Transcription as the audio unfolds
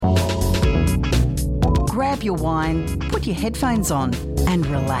grab your wine, put your headphones on and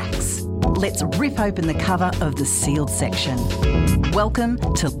relax. Let's rip open the cover of the sealed section. Welcome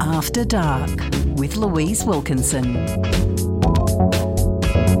to After Dark with Louise Wilkinson.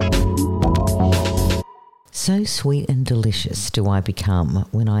 So sweet and delicious do I become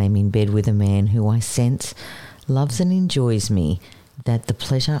when I am in bed with a man who I sense loves and enjoys me, that the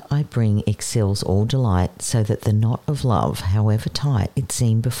pleasure I bring excels all delight, so that the knot of love, however tight it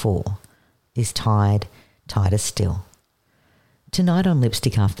seemed before, is tied, tighter still. Tonight on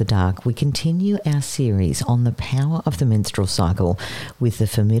Lipstick After Dark, we continue our series on the power of the menstrual cycle with the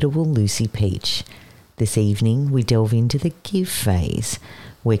formidable Lucy Peach. This evening, we delve into the give phase,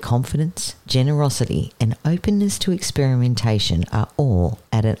 where confidence, generosity, and openness to experimentation are all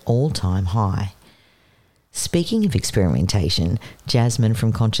at an all-time high. Speaking of experimentation, Jasmine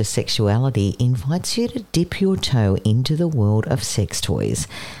from Conscious Sexuality invites you to dip your toe into the world of sex toys.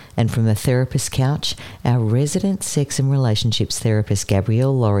 And from the therapist's couch, our resident sex and relationships therapist Gab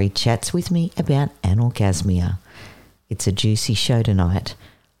Lawrie chats with me about anorgasmia. It's a juicy show tonight.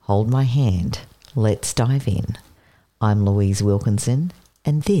 Hold my hand. Let's dive in. I'm Louise Wilkinson,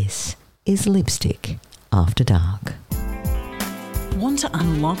 and this is Lipstick After Dark. Want to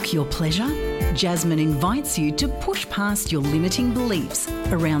unlock your pleasure? Jasmine invites you to push past your limiting beliefs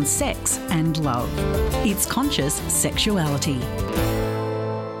around sex and love. It's Conscious Sexuality.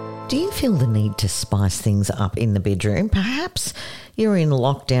 Do you feel the need to spice things up in the bedroom? Perhaps you're in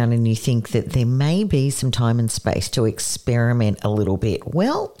lockdown and you think that there may be some time and space to experiment a little bit.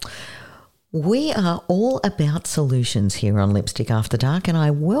 Well, we are all about solutions here on Lipstick After Dark, and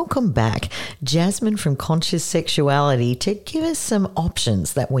I welcome back Jasmine from Conscious Sexuality to give us some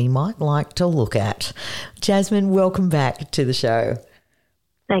options that we might like to look at. Jasmine, welcome back to the show.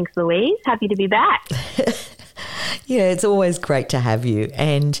 Thanks, Louise. Happy to be back. Yeah, it's always great to have you.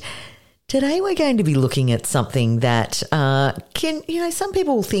 And today we're going to be looking at something that some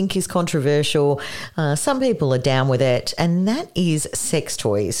people think is controversial. Some people are down with it, and that is sex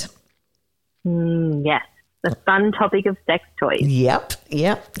toys. Yes, the fun topic of sex toys. Yep.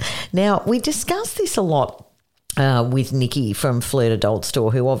 Now, we discussed this a lot with Nikki from Flirt Adult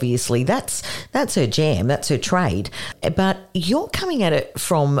Store, who obviously that's her jam, that's her trade. But you're coming at it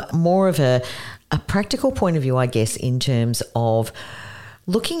from more of a practical point of view, I guess, in terms of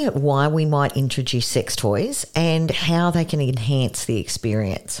looking at why we might introduce sex toys and how they can enhance the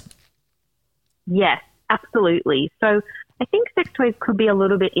experience. Yes, absolutely. So I think sex toys could be a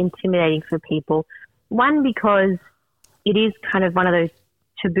little bit intimidating for people. One, because it is kind of one of those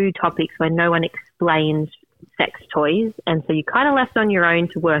taboo topics where no one explains sex toys, and so you're kind of left on your own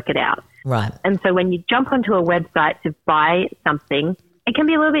to work it out. Right. And so when you jump onto a website to buy something, it can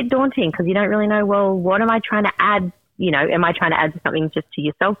be a little bit daunting because you don't really know, well, what am I trying to add? Am I trying to add something just to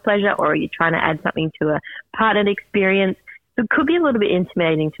your self-pleasure, or are you trying to add something to a partnered experience? So it could be a little bit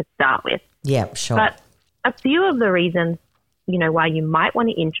intimidating to start with. Yeah, sure. But a few of the reasons why you might want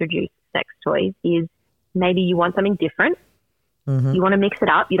to introduce sex toys is maybe you want something different. Mm-hmm. You want to mix it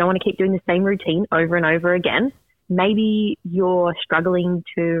up. You don't want to keep doing the same routine over and over again. Maybe you're struggling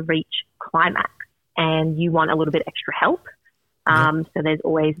to reach climax and you want a little bit extra help. So there's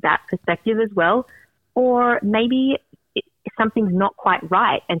always that perspective as well. Or maybe something's not quite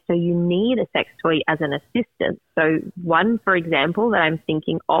right, and so you need a sex toy as an assistant. So one, for example, that I'm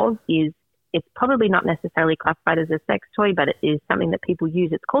thinking of is, it's probably not necessarily classified as a sex toy, but it is something that people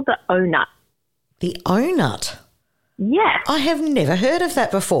use. It's called the O-Nut. The O-Nut? Yes. I have never heard of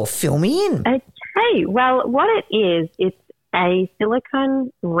that before. Fill me in. Okay. Well, what it is, it's a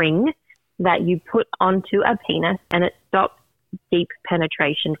silicone ring that you put onto a penis, and it stops deep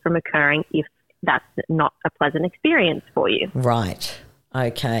penetration from occurring if that's not a pleasant experience for you. Right.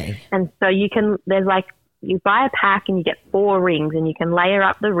 Okay. And so you buy a pack and you get 4 rings, and you can layer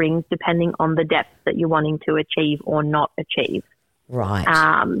up the rings depending on the depth that you're wanting to achieve or not achieve. Right.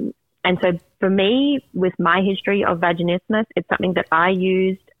 And so for me, with my history of vaginismus, it's something that I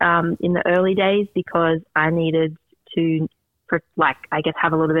used in the early days because I needed to,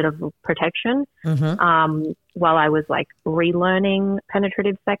 have a little bit of protection while I was relearning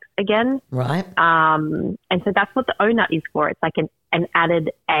penetrative sex again. Right. And so that's what the O-Nut is for. It's like an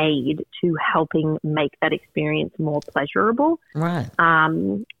added aid to helping make that experience more pleasurable. Right.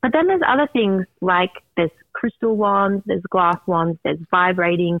 But then there's other things like there's crystal wands, there's glass wands, there's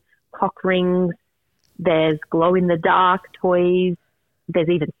vibrating cock rings, there's glow-in-the-dark toys, there's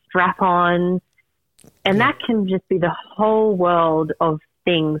even strap-ons. And that can just be the whole world of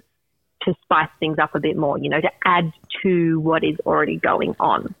things to spice things up a bit more, to add to what is already going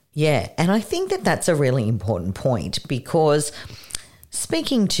on. Yeah, and I think that that's a really important point because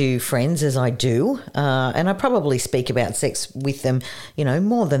Speaking to friends, as I do, and I probably speak about sex with them,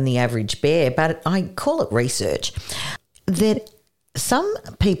 more than the average bear, but I call it research, that some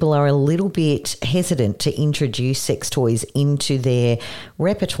people are a little bit hesitant to introduce sex toys into their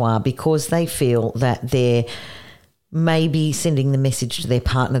repertoire because they feel that they're maybe sending the message to their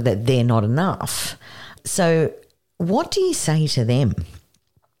partner that they're not enough. So what do you say to them?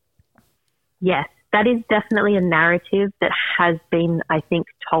 Yes, that is definitely a narrative that has been, I think,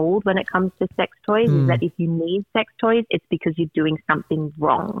 told when it comes to sex toys, is that if you need sex toys, it's because you're doing something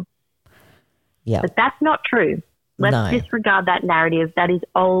wrong. Yeah. But that's not true. Let's disregard that narrative. That is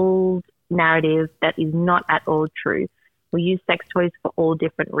old narrative. That is not at all true. We use sex toys for all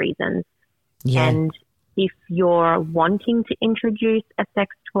different reasons. Yeah. And if you're wanting to introduce a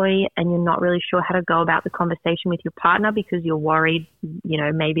sex toy and you're not really sure how to go about the conversation with your partner because you're worried,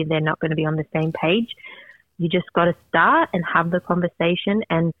 maybe they're not going to be on the same page, you just got to start and have the conversation,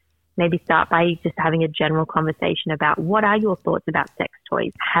 and maybe start by just having a general conversation about what are your thoughts about sex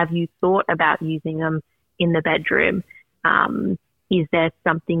toys? Have you thought about using them in the bedroom? Is there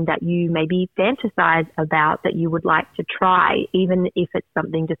something that you maybe fantasize about that you would like to try, even if it's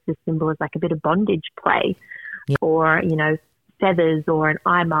something just as simple as like a bit of bondage play, or, feathers or an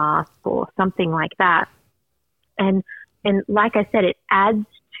eye mask or something like that. And like I said, it adds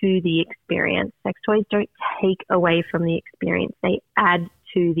to the experience. Sex toys don't take away from the experience. They add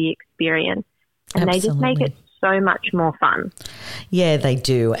to the experience. And Absolutely. They just make it so much more fun. Yeah, they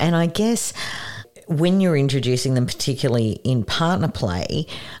do. And I guess when you're introducing them, particularly in partner play,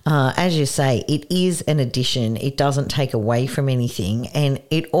 as you say, it is an addition. It doesn't take away from anything. And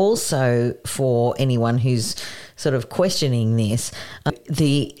it also, for anyone who's sort of questioning this,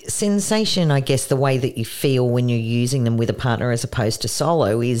 the sensation, I guess, the way that you feel when you're using them with a partner as opposed to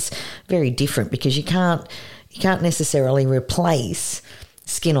solo is very different, because you can't necessarily replace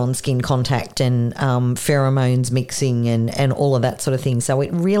skin-on-skin contact and pheromones mixing and all of that sort of thing. So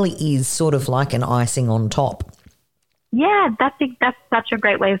it really is sort of like an icing on top. Yeah, that's such a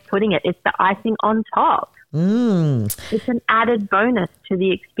great way of putting it. It's the icing on top. It's an added bonus to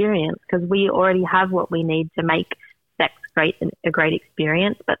the experience, because we already have what we need to make sex a great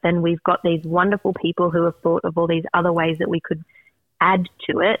experience, but then we've got these wonderful people who have thought of all these other ways that we could add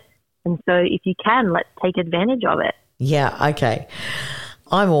to it. And so if you can, let's take advantage of it. Yeah, okay.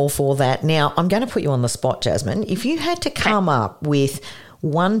 I'm all for that. Now, I'm going to put you on the spot, Jasmine. If you had to come up with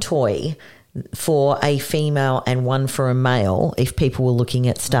one toy for a female and one for a male, if people were looking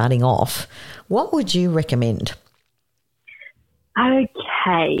at starting off, what would you recommend?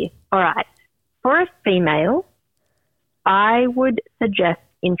 Okay. All right. For a female, I would suggest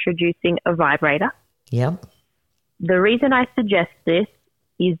introducing a vibrator. Yep. The reason I suggest this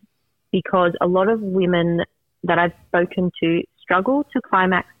is because a lot of women that I've spoken to struggle to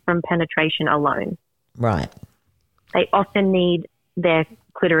climax from penetration alone. Right. They often need their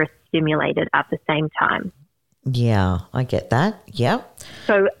clitoris stimulated at the same time. Yeah, I get that. Yeah.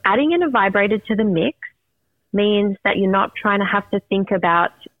 So adding in a vibrator to the mix means that you're not trying to have to think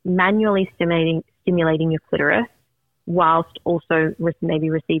about manually stimulating your clitoris whilst also maybe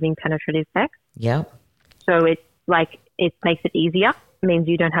receiving penetrative sex. Yeah. So it's like it makes it easier. It means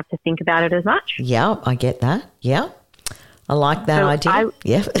you don't have to think about it as much. Yeah, I get that. Yeah. I like that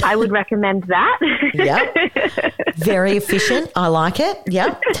idea. I would recommend that. Yeah. Very efficient. I like it.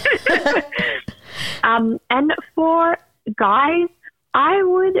 Yeah. And for guys, I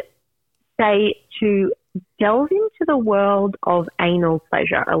would say to delve into the world of anal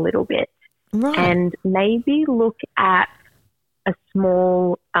pleasure a little bit. Right. And maybe look at a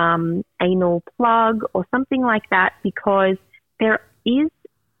small anal plug or something like that, because there is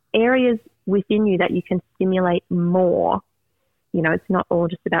areas within you that you can stimulate more. It's not all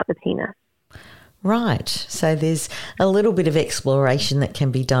just about the penis. Right. So there's a little bit of exploration that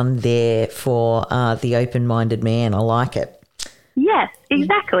can be done there for the open-minded man. I like it. Yes,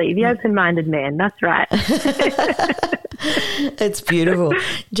 exactly. The open-minded man. That's right. It's beautiful.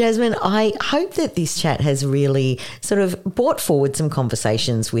 Jasmine, I hope that this chat has really sort of brought forward some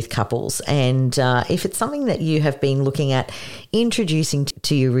conversations with couples. And if it's something that you have been looking at introducing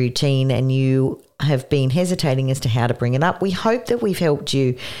to your routine and you have been hesitating as to how to bring it up, we hope that we've helped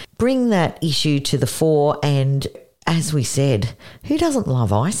you bring that issue to the fore. And as we said, who doesn't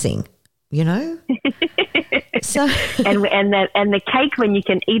love icing? So and the cake when you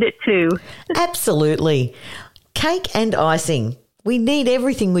can eat it too. Absolutely. Cake and icing. We need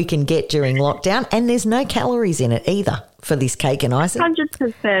everything we can get during lockdown, and there's no calories in it either for this cake and icing.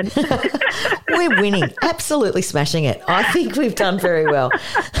 100%. We're winning. Absolutely smashing it. I think we've done very well.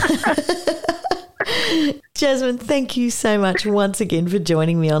 Jasmine, thank you so much once again for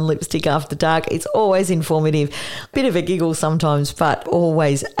joining me on Lipstick After Dark. It's always informative, bit of a giggle sometimes, but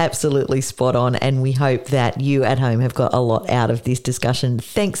always absolutely spot on. And we hope that you at home have got a lot out of this discussion.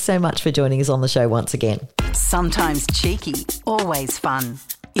 Thanks so much for joining us on the show once again. Sometimes cheeky, always fun.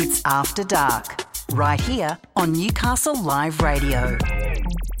 It's After Dark, right here on Newcastle Live Radio.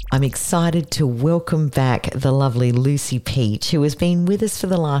 I'm excited to welcome back the lovely Lucy Peach, who has been with us for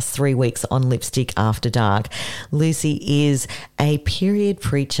the last 3 weeks on Lipstick After Dark. Lucy is a period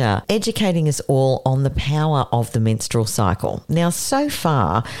preacher, educating us all on the power of the menstrual cycle. Now, so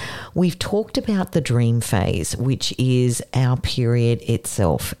far, we've talked about the dream phase, which is our period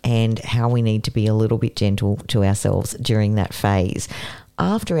itself, and how we need to be a little bit gentle to ourselves during that phase.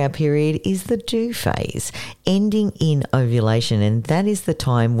 After our period is the do phase, ending in ovulation, and that is the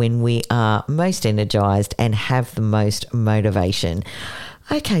time when we are most energized and have the most motivation.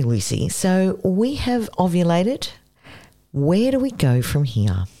 Okay, Lucy, so we have ovulated. Where do we go from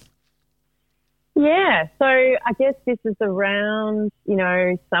here? Yeah, so I guess this is around,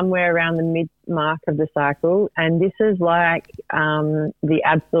 somewhere around the mid-mark of the cycle, and this is like the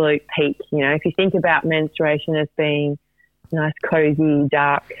absolute peak. If you think about menstruation as being nice, cozy,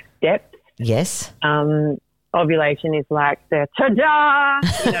 dark depths. Yes. Ovulation is like the ta-da,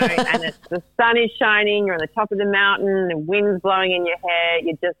 and the sun is shining, you're on the top of the mountain, the wind's blowing in your hair,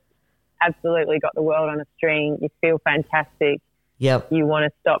 you just absolutely got the world on a string, you feel fantastic. Yep. You want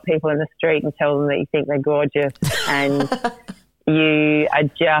to stop people in the street and tell them that you think they're gorgeous, and you are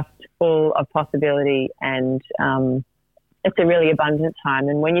just full of possibility, and it's a really abundant time.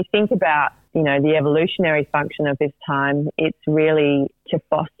 And when you think about the evolutionary function of this time, it's really to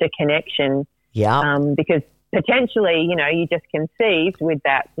foster connection. Yeah. Because potentially, you just conceived with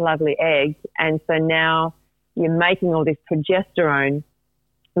that lovely egg. And so now you're making all this progesterone,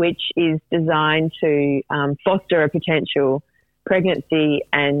 which is designed to foster a potential pregnancy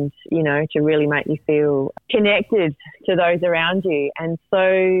and, to really make you feel connected to those around you. And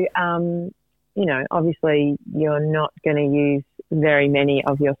so, obviously you're not going to use very many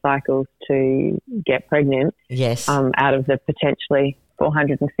of your cycles to get pregnant. Yes. Out of the potentially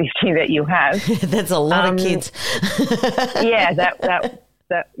 450 that you have. That's a lot of kids. Yeah,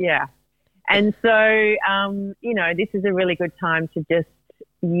 yeah. And so, this is a really good time to just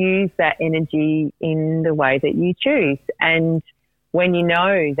use that energy in the way that you choose. And when you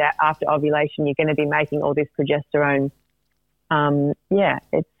know that after ovulation you're going to be making all this progesterone,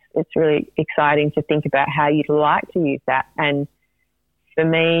 it's really exciting to think about how you'd like to use that. And for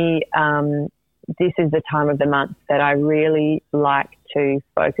me, this is the time of the month that I really like to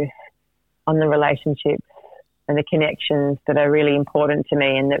focus on the relationships and the connections that are really important to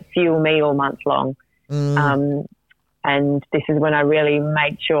me and that fuel me all month long. And this is when I really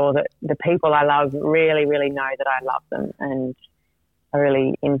make sure that the people I love really, really know that I love them, and I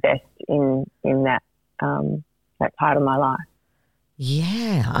really invest in that part of my life.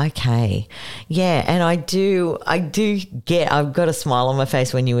 Yeah, okay. Yeah, and I do get, I've got a smile on my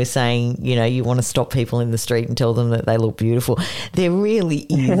face when you were saying, you want to stop people in the street and tell them that they look beautiful. There really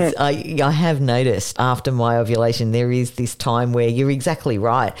is, I have noticed after my ovulation, there is this time where you're exactly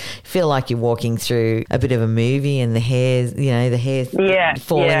right. Feel like you're walking through a bit of a movie and the hair's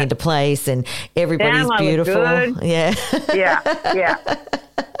falling into place and everybody's beautiful. Yeah.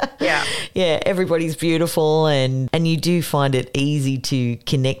 Yeah, everybody's beautiful and you do find it easy to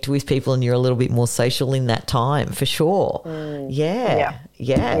connect with people and you're a little bit more social in that time for sure. Yeah.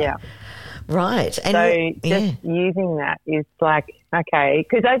 Right. And so just using that is like, okay,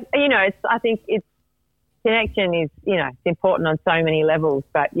 because I think it's connection is, it's important on so many levels,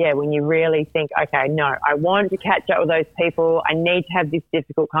 but yeah, when you really think, okay, no, I want to catch up with those people, I need to have this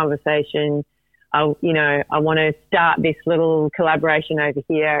difficult conversation, I want to start this little collaboration over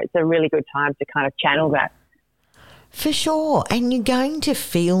here. It's a really good time to kind of channel that. For sure. And you're going to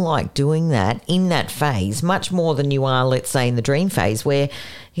feel like doing that in that phase much more than you are, let's say, in the dream phase where,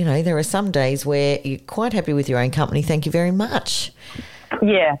 there are some days where you're quite happy with your own company. Thank you very much.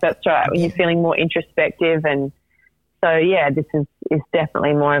 Yeah, that's right. When you're feeling more introspective. And so, this is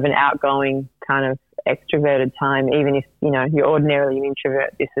definitely more of an outgoing kind of extroverted time. Even if, you're ordinarily an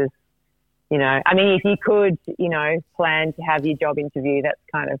introvert, this is, if you could, plan to have your job interview, that's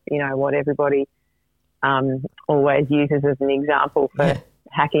kind of, what everybody always uses as an example for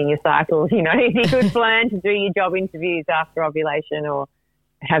hacking your cycles. If you could plan to do your job interviews after ovulation or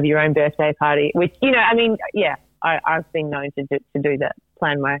have your own birthday party, which, I've been known to do that,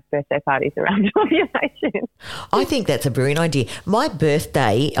 plan my birthday parties around ovulation. I think that's a brilliant idea. My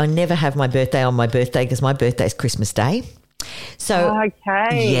birthday, I never have my birthday on my birthday because my birthday is Christmas Day. So,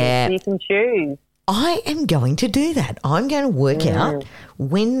 okay, so you can choose. I am going to do that. I'm going to work out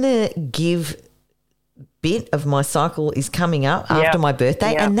when the give bit of my cycle is coming up after my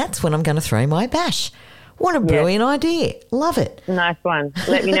birthday, and that's when I'm going to throw my bash. What a brilliant idea. Love it. Nice one.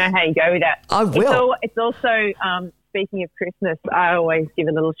 Let me know how you go with that. I will. It's also, speaking of Christmas, I always give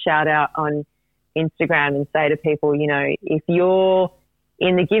a little shout out on Instagram and say to people, you know, if you're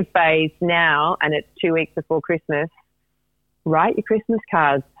in the give phase now and it's 2 weeks before Christmas, write your Christmas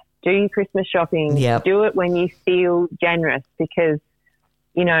cards, do your Christmas shopping, do it when you feel generous, because,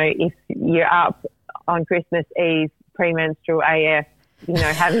 you know, if you're up on Christmas Eve, premenstrual AF, you know,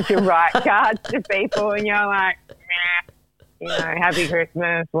 having to write cards to people and you're like, nah, you know, happy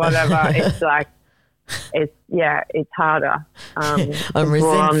Christmas, whatever. It's like, it's harder. I'm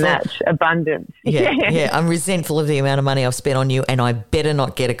resentful on that abundance. I'm resentful of the amount of money I've spent on you, and I better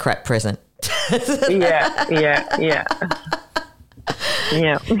not get a crap present. Yeah.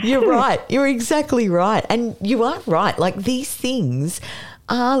 You're right. You're exactly right. And you are right. Like, these things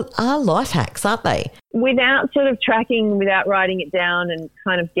are life hacks, aren't they? Without sort of tracking, without writing it down and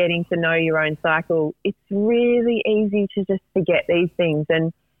kind of getting to know your own cycle, it's really easy to just forget these things.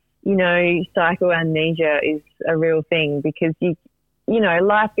 And, you know, cycle amnesia is a real thing, because you know,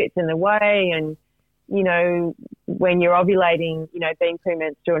 life gets in the way, and, you know, when you're ovulating, you know, being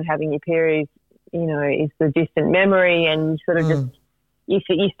premenstrual and having your period, you know, is the distant memory, and you sort of just,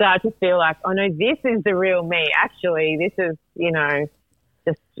 you start to feel like, oh no, this is the real me. Actually, this is, you know,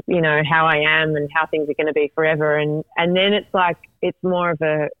 just, you know, how I am and how things are going to be forever. And then it's like, it's more of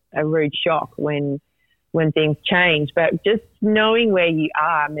a rude shock when things change. But just knowing where you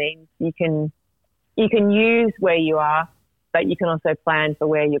are means you can use where you are, but you can also plan for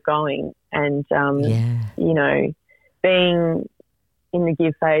where you're going. And, you know, being in the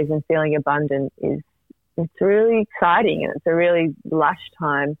give phase and feeling abundant it's really exciting, and it's a really lush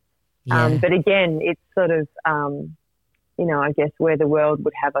time. But again, it's sort of, you know, I guess where the world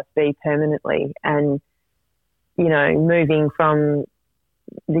would have us be permanently. And, you know, moving from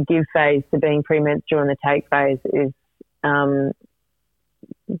the give phase to being premenstrual and the take phase is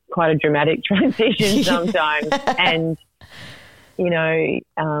quite a dramatic transition sometimes. And, you know,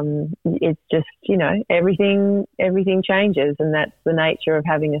 it's just, you know, everything changes, and that's the nature of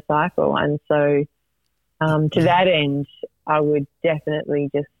having a cycle. And so to that end, I would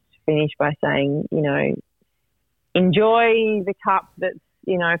definitely just finish by saying, you know, enjoy the cup that's,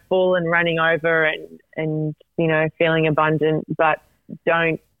 you know, full and running over and, you know, feeling abundant, but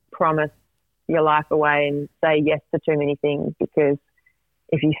don't promise your life away and say yes to too many things, because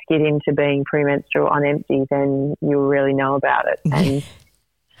if you skid into being premenstrual on empty, then you'll really know about it. And,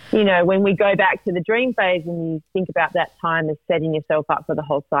 you know, when we go back to the dream phase and you think about that time as setting yourself up for the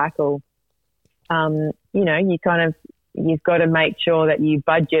whole cycle, you know, you've got to make sure that you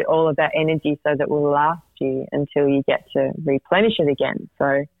budget all of that energy so that it will last you until you get to replenish it again.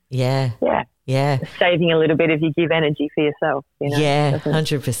 So, yeah. Saving a little bit of your give energy for yourself, you know. Yeah,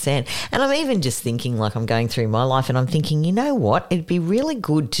 100%. And I'm even just thinking, like, I'm going through my life and I'm thinking, you know what, it'd be really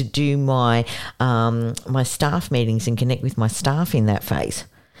good to do my my staff meetings and connect with my staff in that phase.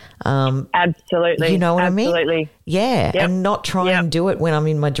 Absolutely. You know what I mean? Absolutely. Yeah. Yep. And not try and do it when I'm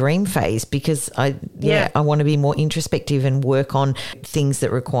in my dream phase, because I want to be more introspective and work on things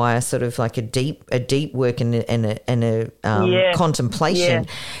that require sort of like a deep work and a contemplation. Yeah.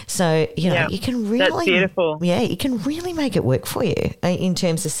 So, you know, you can really, that's beautiful. Yeah, you can really make it work for you in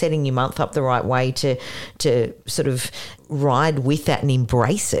terms of setting your month up the right way to sort of ride with that and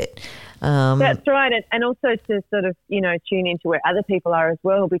embrace it. That's right. And also to sort of, you know, tune into where other people are as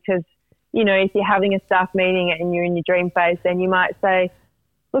well, because, you know, if you're having a staff meeting and you're in your dream phase, then you might say,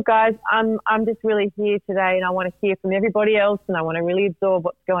 look, guys, I'm just really here today and I want to hear from everybody else and I want to really absorb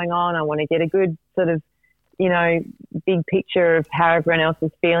what's going on. I want to get a good sort of, you know, big picture of how everyone else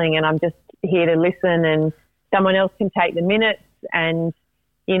is feeling, and I'm just here to listen, and someone else can take the minutes and,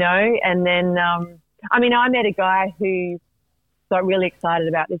 you know, and then, I mean, I met a guy who got really excited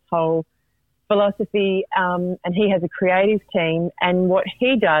about this whole philosophy, and he has a creative team, and what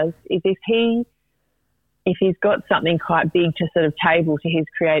he does is if he's got something quite big to sort of table to his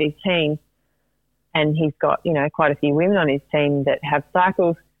creative team, and he's got, you know, quite a few women on his team that have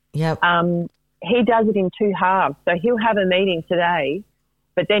cycles, he does it in two halves. So he'll have a meeting today,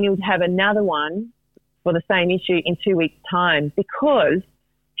 but then he'll have another one for the same issue in 2 weeks' time, because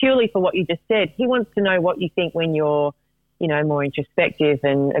purely for what you just said, he wants to know what you think when you're, you know, more introspective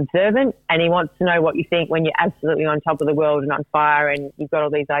and observant, and he wants to know what you think when you're absolutely on top of the world and on fire and you've got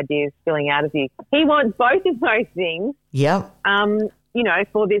all these ideas spilling out of you. He wants both of those things. Yeah. You know,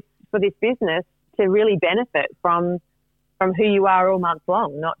 for this business to really benefit from from who you are all month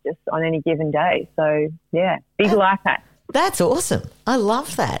long, not just on any given day. So, yeah, big life hack. That's awesome. I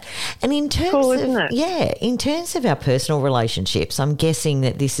love that. And in terms cool, of, isn't it? Yeah, in terms of our personal relationships, I'm guessing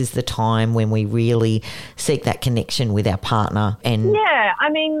that this is the time when we really seek that connection with our partner. And yeah,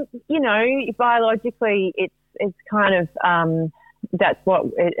 I mean, you know, biologically, it's kind of that's what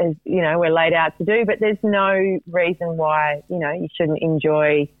it is, you know, we're laid out to do. But there's no reason why, you know, you shouldn't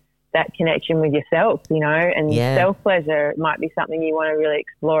enjoy that connection with yourself, you know, and self-pleasure might be something you want to really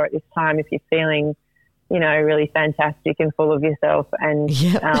explore at this time if you're feeling, you know, really fantastic and full of yourself. And,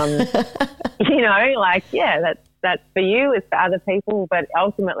 you know, like, yeah, that's for you, it's for other people, but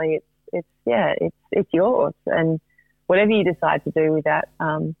ultimately it's yours. And whatever you decide to do with that,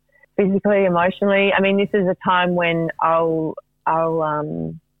 physically, emotionally, I mean, this is a time when I'll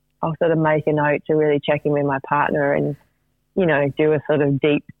sort of make a note to really check in with my partner and, you know, do a sort of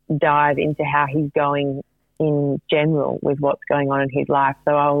deep dive into how he's going in general with what's going on in his life.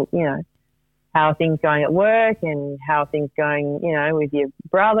 So I'll, you know, how are things going at work and how are things going, you know, with your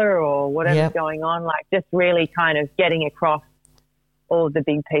brother or whatever's going on, like just really kind of getting across all of the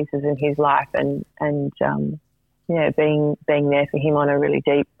big pieces in his life and being there for him on a really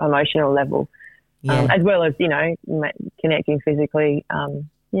deep emotional level, as well as, you know, connecting physically,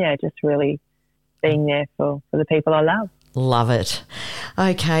 just really being there for the people I love. Love it.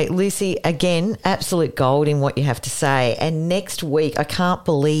 Okay, Lucy, again, absolute gold in what you have to say. And next week, I can't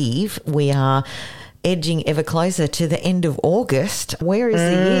believe we are edging ever closer to the end of August. Where is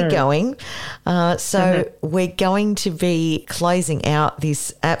the year going? So we're going to be closing out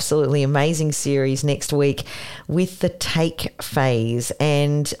this absolutely amazing series next week with the take phase.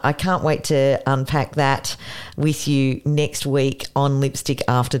 And I can't wait to unpack that with you next week on Lipstick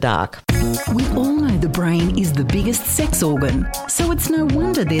After Dark. We all know the brain is the biggest sex organ, so it's no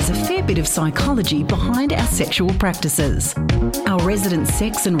wonder there's a fair bit of psychology behind our sexual practices. Our resident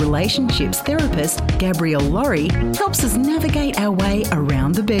sex and relationships therapist, Gab Lawrie, helps us navigate our way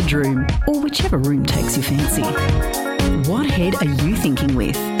around the bedroom, or whichever room takes your fancy. What head are you thinking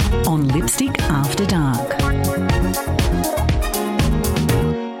with on Lipstick After Dark?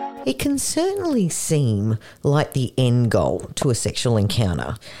 It can certainly seem like the end goal to a sexual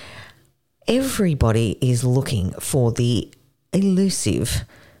encounter. Everybody is looking for the elusive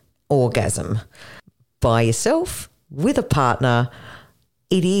orgasm. By yourself, with a partner,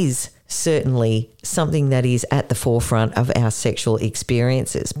 it is certainly something that is at the forefront of our sexual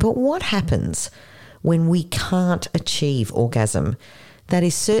experiences. But what happens when we can't achieve orgasm? That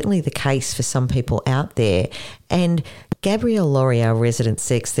is certainly the case for some people out there. And Gabrielle Lawrie, our resident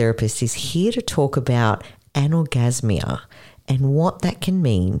sex therapist, is here to talk about anorgasmia and what that can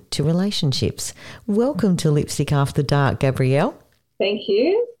mean to relationships. Welcome to Lipstick After Dark, Gabrielle. Thank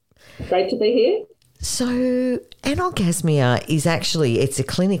you. Great to be here. So anorgasmia is actually, it's a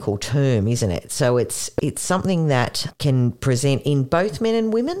clinical term, isn't it? So it's something that can present in both men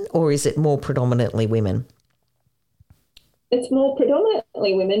and women, or is it more predominantly women? It's more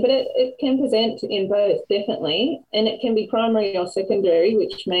predominantly women, but it can present in both, definitely. And it can be primary or secondary,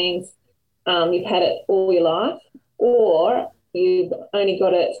 which means you've had it all your life, or you've only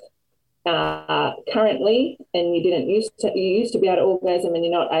got it currently and you used to be able to orgasm and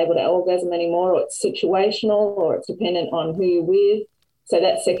you're not able to orgasm anymore, or it's situational, or it's dependent on who you're with. So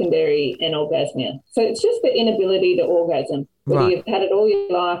that's secondary anorgasmia. So it's just the inability to orgasm, whether you've had it all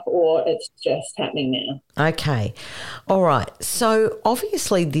your life or it's just happening now. Okay. All right. So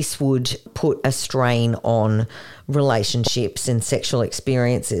obviously this would put a strain on relationships and sexual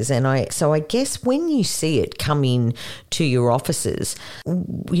experiences. And I guess when you see it come in to your offices,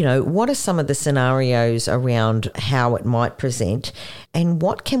 you know, what are some of the scenarios around how it might present and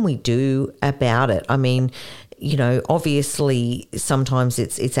what can we do about it? I mean, you know, obviously sometimes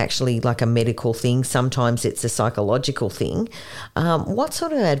it's actually like a medical thing. Sometimes it's a psychological thing. What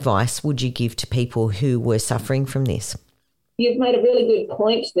sort of advice would you give to people who were suffering from this? You've made a really good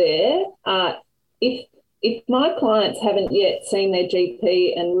point there. If my clients haven't yet seen their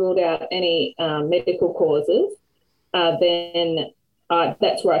GP and ruled out any medical causes, then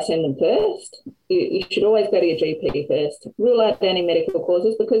that's where I send them first. You should always go to your GP first. Rule out any medical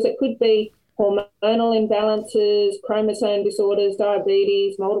causes, because it could be hormonal imbalances, chromosome disorders,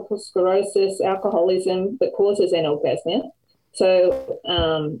 diabetes, multiple sclerosis, alcoholism that causes anorgasmia. So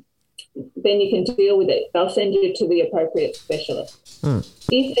then you can deal with it. They'll send you to the appropriate specialist.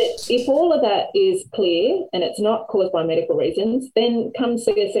 If all of that is clear and it's not caused by medical reasons, then come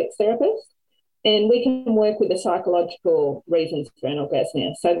see a sex therapist and we can work with the psychological reasons for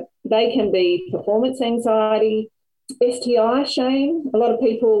anorgasmia. So they can be performance anxiety, STI shame. A lot of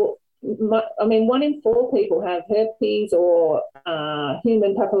people 1 in 4 people have herpes or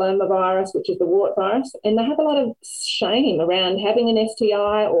human papillomavirus, which is the wart virus, and they have a lot of shame around having an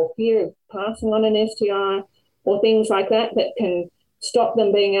STI or fear of passing on an STI or things like that can stop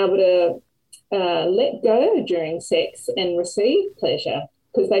them being able to let go during sex and receive pleasure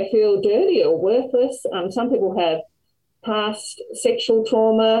because they feel dirty or worthless. Some people have past sexual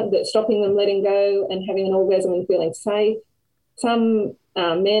trauma that's stopping them letting go and having an orgasm and feeling safe. Some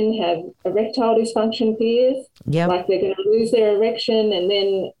men have erectile dysfunction fears, like they're going to lose their erection, and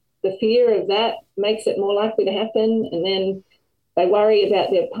then the fear of that makes it more likely to happen, and then they worry about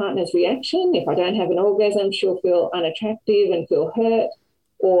their partner's reaction. If I don't have an orgasm, she'll feel unattractive and feel hurt.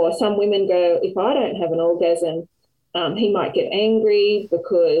 Or some women go, if I don't have an orgasm, he might get angry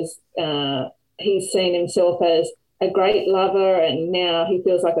because he's seen himself as a great lover and now he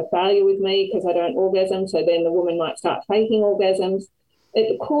feels like a failure with me because I don't orgasm. So then the woman might start faking orgasms.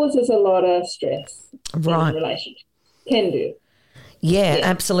 It causes a lot of stress in a relationship. Can do. Yeah,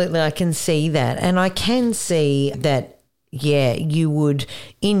 absolutely. I can see that. And I can see that, you would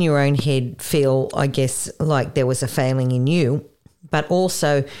in your own head feel, I guess, like there was a failing in you, but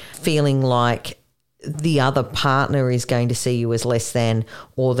also feeling like the other partner is going to see you as less than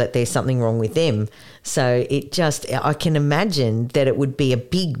or that there's something wrong with them. So I can imagine that it would be a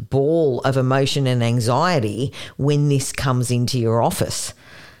big ball of emotion and anxiety when this comes into your office.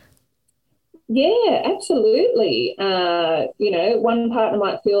 Yeah, absolutely. One partner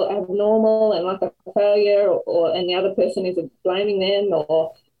might feel abnormal and like a failure and the other person is blaming them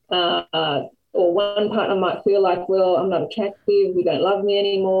or one partner might feel like, well, I'm not attractive, you don't love me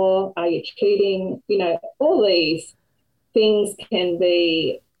anymore, are you cheating? All these things can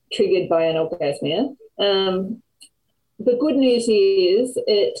be triggered by an orgasmia. The good news is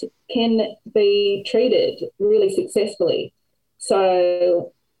it can be treated really successfully.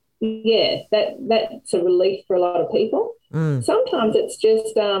 So, that's a relief for a lot of people. Sometimes it's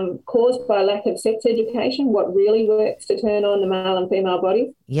just caused by lack of sex education, what really works to turn on the male and female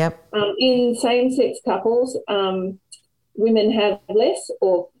bodies. Yep. In same-sex couples, women have less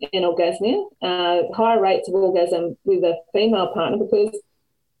anorgasmia, higher rates of orgasm with a female partner because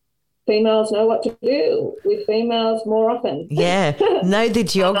females know what to do with females more often. Yeah, know the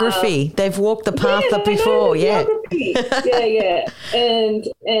geography. They've walked the path before. Yeah.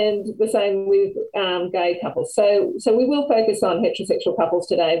 And the same with gay couples. So we will focus on heterosexual couples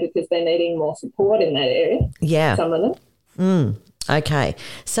today because they're needing more support in that area. Yeah. Some of them. Okay.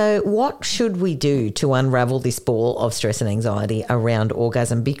 So what should we do to unravel this ball of stress and anxiety around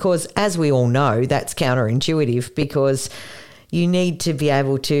orgasm? Because as we all know, that's counterintuitive because you need to be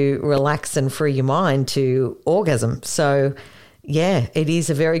able to relax and free your mind to orgasm. So, it is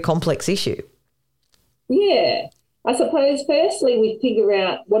a very complex issue. Yeah. I suppose firstly we figure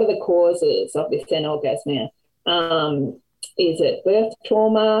out what are the causes of this anorgasmia. Is it birth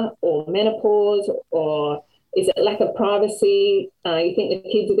trauma or menopause or is it lack of privacy? You think the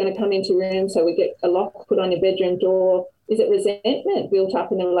kids are going to come into your room so we get a lock put on your bedroom door. Is it resentment built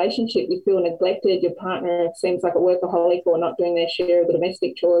up in the relationship? You feel neglected, your partner seems like a workaholic or not doing their share of the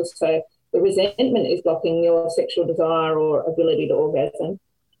domestic chores, so the resentment is blocking your sexual desire or ability to orgasm.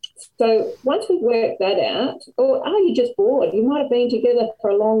 So once we've worked that out, or are you just bored? You might have been together for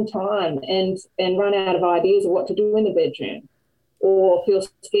a long time and run out of ideas of what to do in the bedroom or feel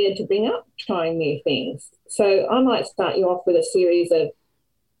scared to bring up trying new things. So I might start you off with a series of,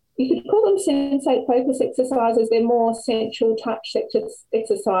 you could call them sensate focus exercises. They're more sensual touch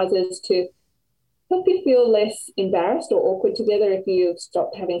exercises to help you feel less embarrassed or awkward together if you've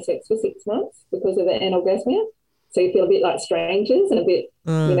stopped having sex for 6 months because of the anorgasmia. So you feel a bit like strangers and a bit,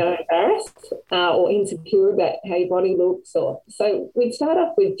 embarrassed or insecure about how your body looks. So we'd start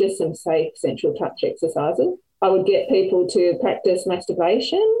off with just some safe sensual touch exercises. I would get people to practice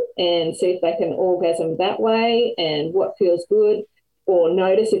masturbation and see if they can orgasm that way and what feels good. Or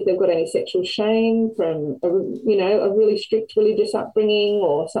notice if they've got any sexual shame from, a really strict religious upbringing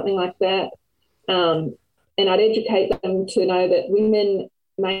or something like that. And I'd educate them to know that women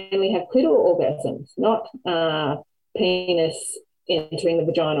mainly have clitoral orgasms, not penis entering the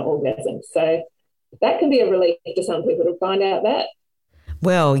vagina orgasms. So that can be a relief to some people to find out that.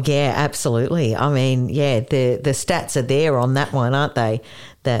 Well, yeah, absolutely. I mean, the stats are there on that one, aren't they?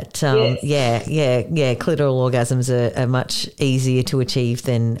 That, yes. clitoral orgasms are much easier to achieve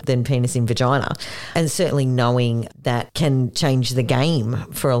than penis in vagina. And certainly knowing that can change the game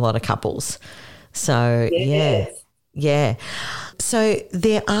for a lot of couples. So, yes. yeah. So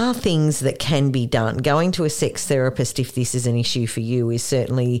there are things that can be done. Going to a sex therapist, if this is an issue for you, is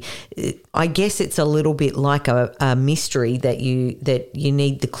certainly, I guess it's a little bit like a mystery that you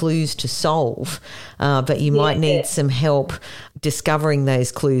need the clues to solve, but you might need some help discovering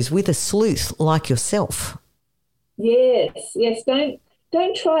those clues with a sleuth like yourself. Yes.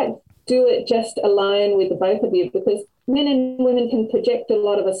 Don't try to do it just alone with the both of you, because men and women can project a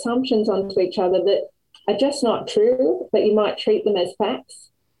lot of assumptions onto each other that are just not true, but you might treat them as facts,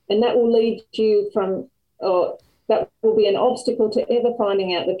 and that will lead you that will be an obstacle to ever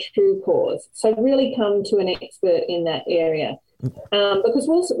finding out the true cause. So really come to an expert in that area,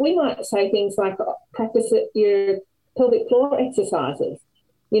 because we might say things like practice your pelvic floor exercises.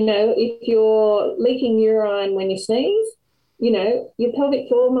 You know, if you're leaking urine when you sneeze, you know, your pelvic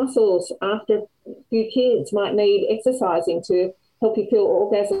floor muscles after a few kids might need exercising to help you feel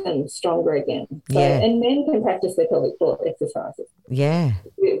orgasm stronger again. So, and men can practice their pelvic floor exercises. Yeah.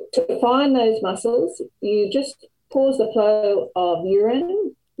 To find those muscles, you just pause the flow of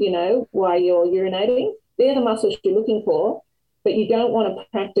urine, you know, while you're urinating. They're the muscles you're looking for, but you don't want to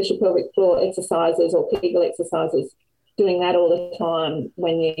practice your pelvic floor exercises or Kegel exercises doing that all the time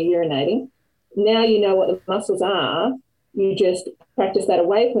when you're urinating. Now you know what the muscles are. You just practice that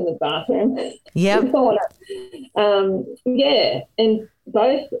away from the bathroom. Yep. And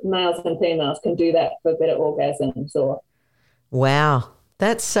both males and females can do that for better orgasms. Wow,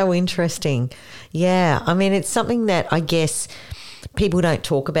 that's so interesting. Yeah, I mean, it's something that I guess people don't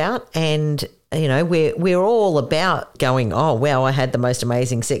talk about, and you know, we're all about going, oh, wow, I had the most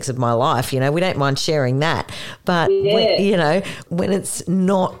amazing sex of my life. You know, we don't mind sharing that, but when it's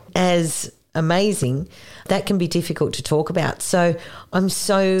not as amazing, that can be difficult to talk about. So I'm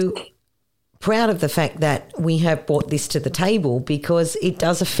so proud of the fact that we have brought this to the table, because it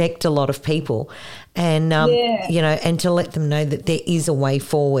does affect a lot of people, and you know, and to let them know that there is a way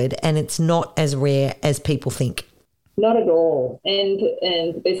forward, and it's not as rare as people think. Not at all. And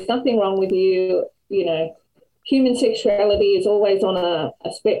there's nothing wrong with you. You know, human sexuality is always on a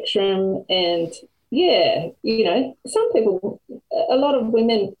spectrum, and you know, some people, a lot of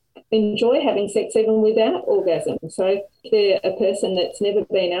women enjoy having sex even without orgasm. So if they're a person that's never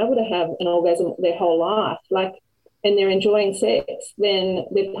been able to have an orgasm their whole life, and they're enjoying sex, then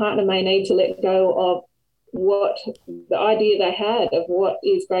their partner may need to let go of what the idea they had of what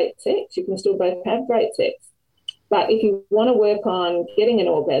is great sex. You can still both have great sex. But if you want to work on getting an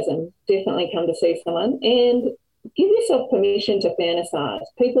orgasm, definitely come to see someone and give yourself permission to fantasize.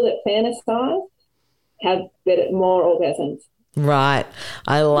 People that fantasize have more orgasms. Right.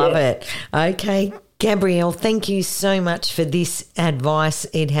 I love it. Okay, Gabrielle, thank you so much for this advice.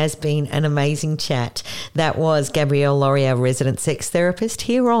 It has been an amazing chat. That was Gab Lawrie, our resident sex therapist,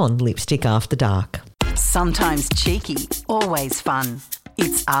 here on Lipstick After Dark. Sometimes cheeky, always fun.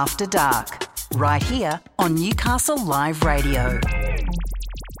 It's After Dark, right here on Newcastle Live Radio.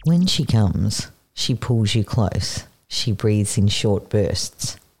 When she comes, she pulls you close. She breathes in short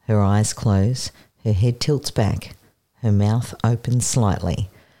bursts. Her eyes close. Her head tilts back. Her mouth opens slightly.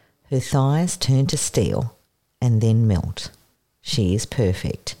 Her thighs turn to steel and then melt. She is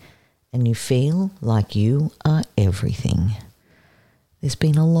perfect, and you feel like you are everything. There's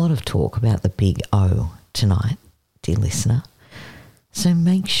been a lot of talk about the big O tonight, dear listener. So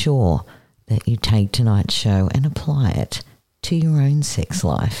make sure that you take tonight's show and apply it to your own sex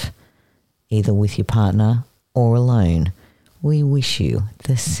life, either with your partner or alone. We wish you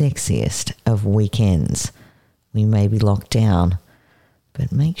the sexiest of weekends. We may be locked down,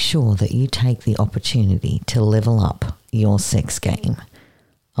 but make sure that you take the opportunity to level up your sex game.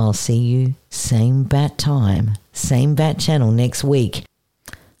 I'll see you same bat time, same bat channel next week.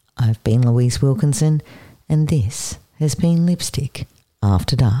 I've been Louise Wilkinson, and this has been Lipstick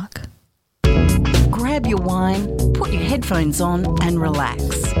After Dark. Grab your wine, put your headphones on and relax.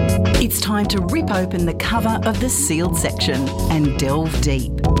 It's time to rip open the cover of the sealed section and delve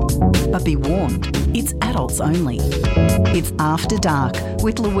deep. But be warned, it's adults only. It's After Dark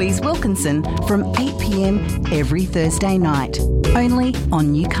with Louise Wilkinson from 8 p.m. every Thursday night, only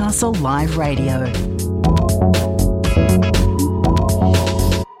on Newcastle Live Radio.